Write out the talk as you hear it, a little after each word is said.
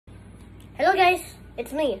Hello guys,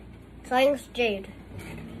 it's me, Science Jade.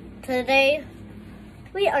 Today,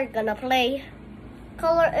 we are gonna play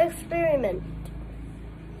Color Experiment,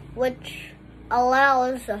 which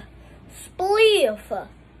allows spleef,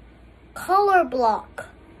 color block,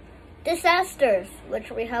 disasters, which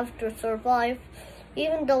we have to survive,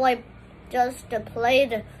 even though I just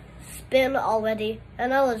played spin already,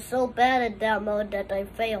 and I was so bad at that mode that I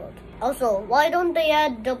failed. Also, why don't they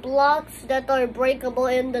add the blocks that are breakable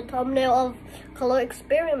in the thumbnail of Color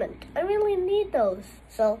Experiment? I really need those.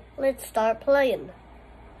 So, let's start playing.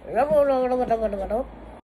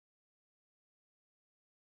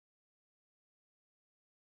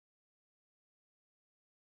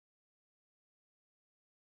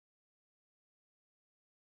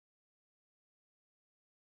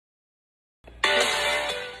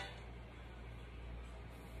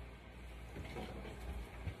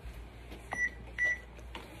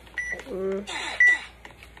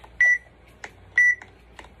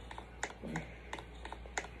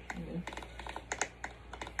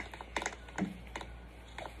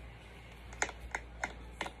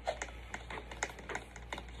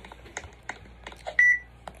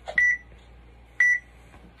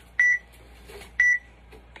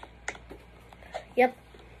 Yep,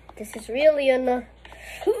 this is really an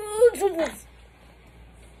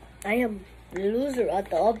I am the loser at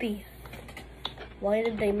the obby. Why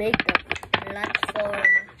did they make the platform?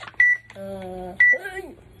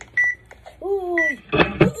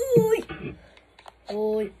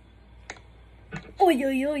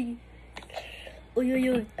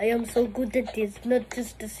 I am so good at this, not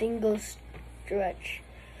just a single stretch.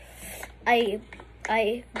 I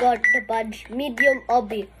got the badge medium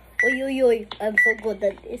obby. I'm so good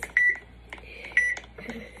at this.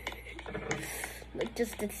 Not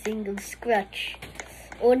just a single scratch.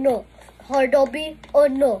 Oh no. Hard obby? Oh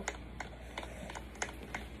no.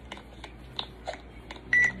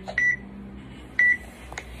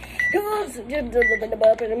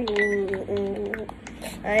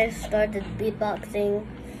 I started beatboxing.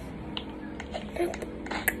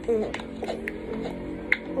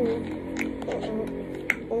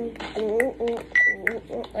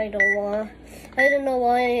 I don't know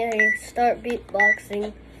why I start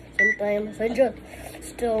beatboxing sometimes. I just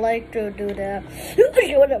still like to do that.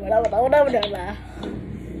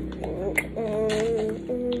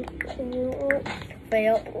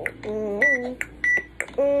 Fail.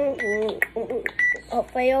 Oh,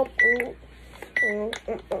 fail.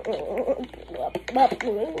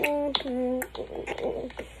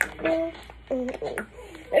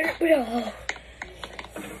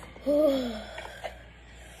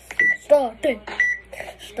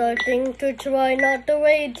 Starting to try not to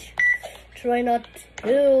rage. Try not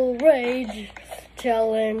to rage.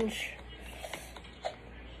 Challenge.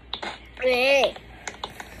 Hey.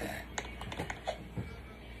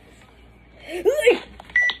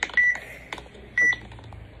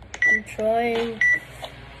 I'm trying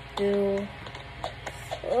to.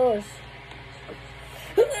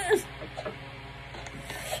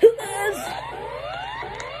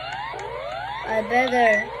 I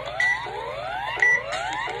better.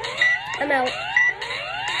 I'm out.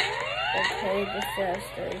 Okay,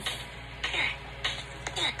 disasters.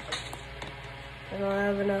 I don't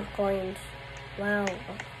have enough coins. Wow.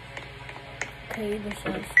 Okay,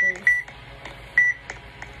 disasters.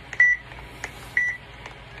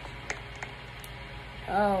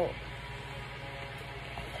 Oh.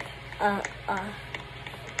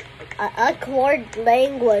 Awkward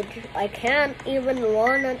language. I can't even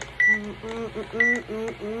wanna.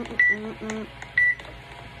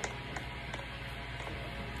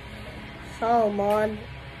 Salmon.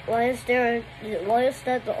 Why is that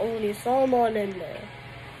the only salmon in there?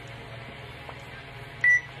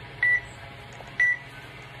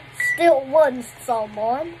 Still one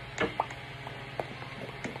salmon.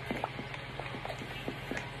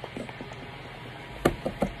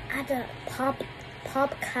 Add a pop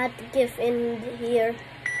cat gif in here.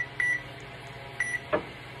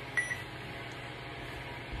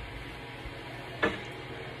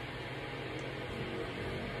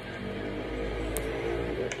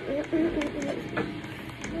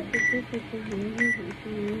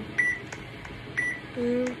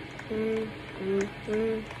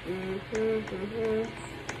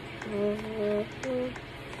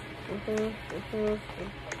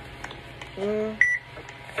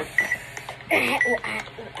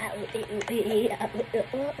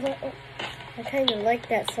 I kind of like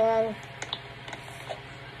that song.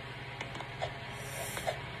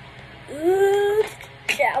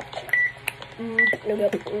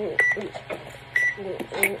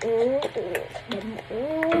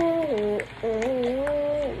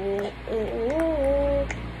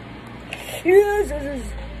 Yes,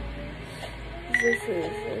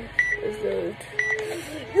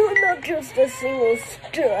 you're not just a single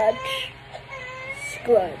scratch.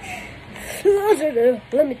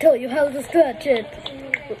 Let me tell you how to scratch it.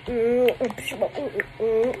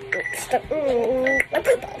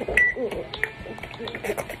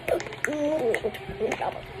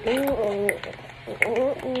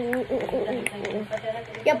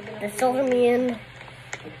 Yep, that's all me and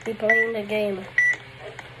be playing the game.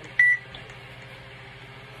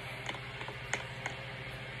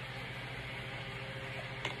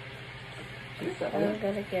 I'm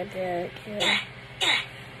gonna get that.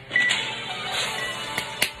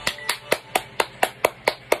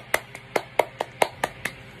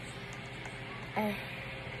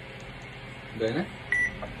 Gana?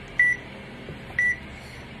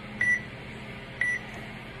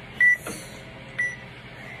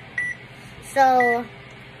 So,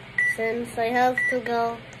 since I have to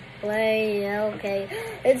go play, okay,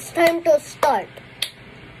 it's time to start.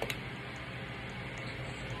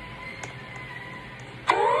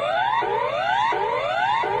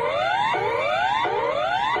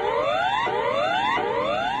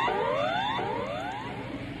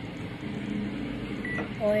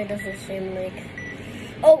 Why does it seem like...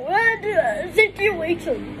 Oh,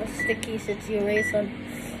 situation! A sticky situation.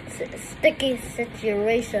 Sticky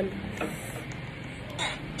situation.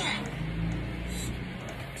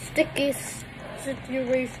 Sticky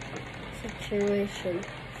situation.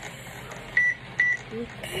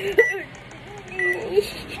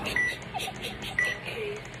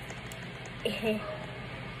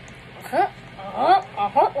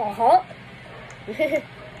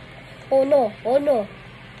 Oh no, oh no.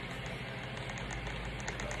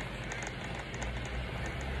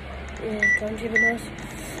 Don't even ask.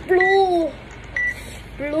 Blue!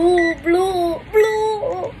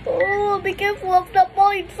 Oh, be careful of that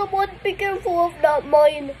mine. Someone be careful of that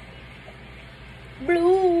mine.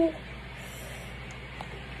 Blue!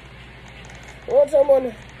 Oh,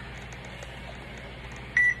 someone.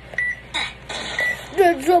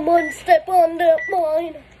 Did someone step on that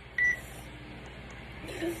mine?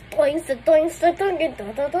 Doing.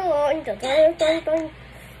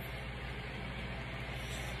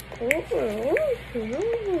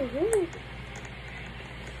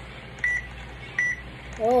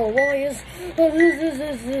 Oh, why is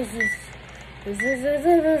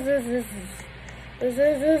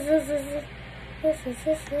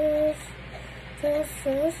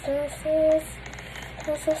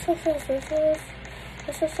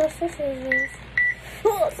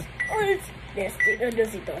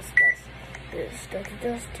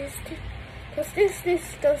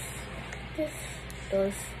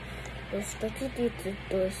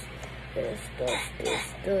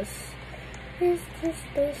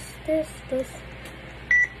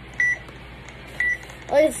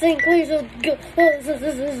I think we should go.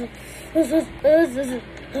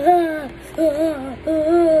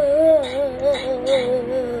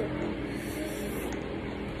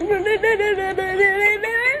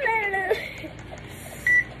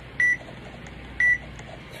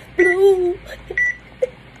 Blue.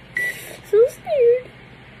 So scared.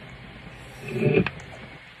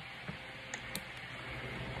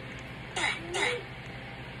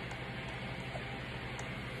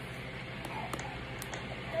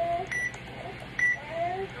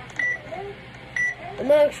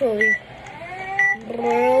 I'm actually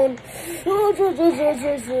brown.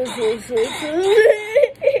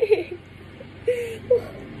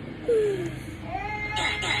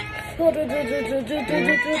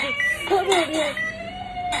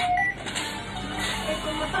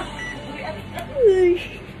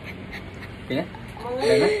 Yeah?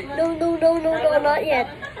 No, not yet.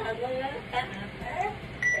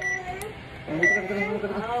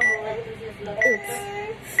 Oops.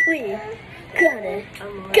 We gotta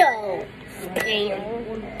go.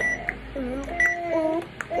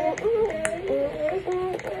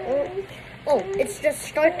 Oh, it's just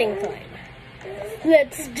starting time.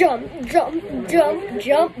 Let's jump. What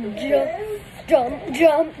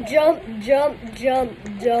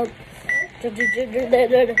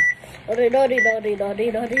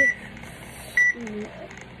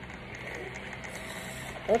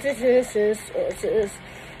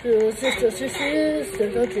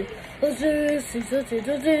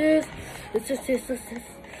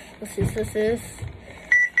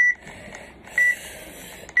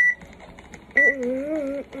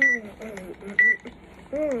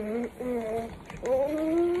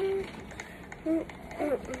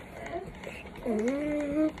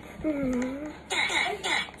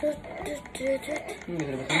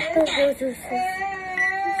is this?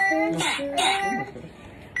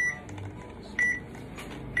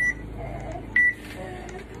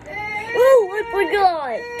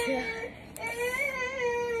 God!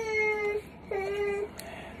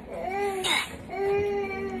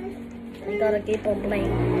 We gotta keep on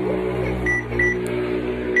playing.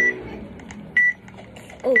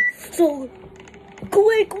 Oh, so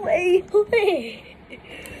quick way!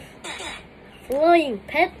 Flying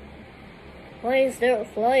pet? Why is there a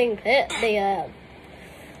flying pet they have?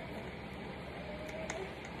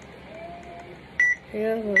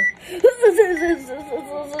 Yeah.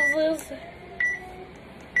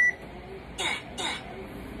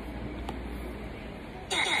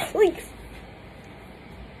 Wait.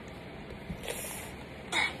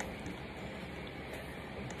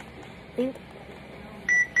 Oink.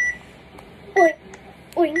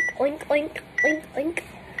 Oink, oink, oink, oink, oink,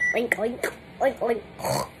 oink, oink, oink,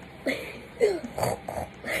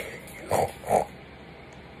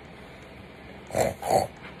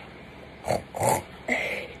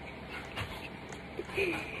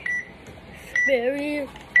 Very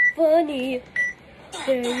funny.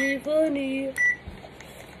 Very funny.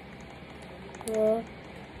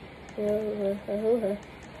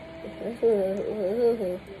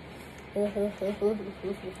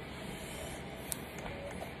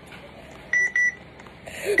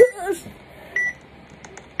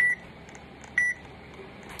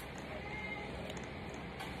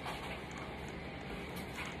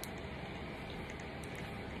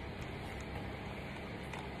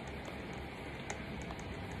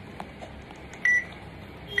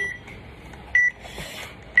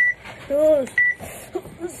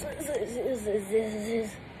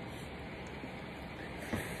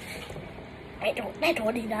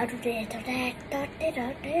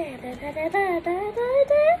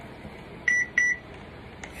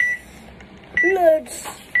 Let's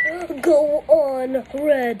go on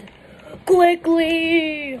red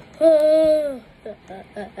quickly.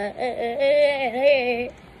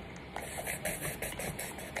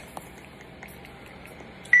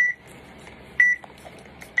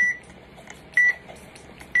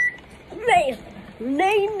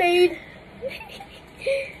 Nay.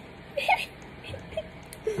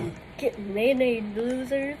 Get nay,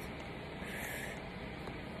 losers.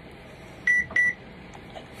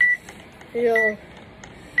 Yeah.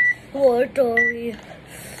 What are we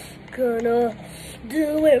gonna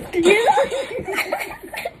do if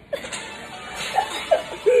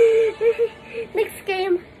Next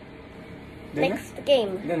game. Next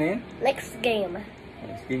game. Next game.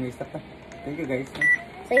 Thank you guys.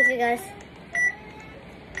 Thank you guys.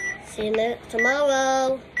 See you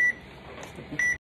tomorrow.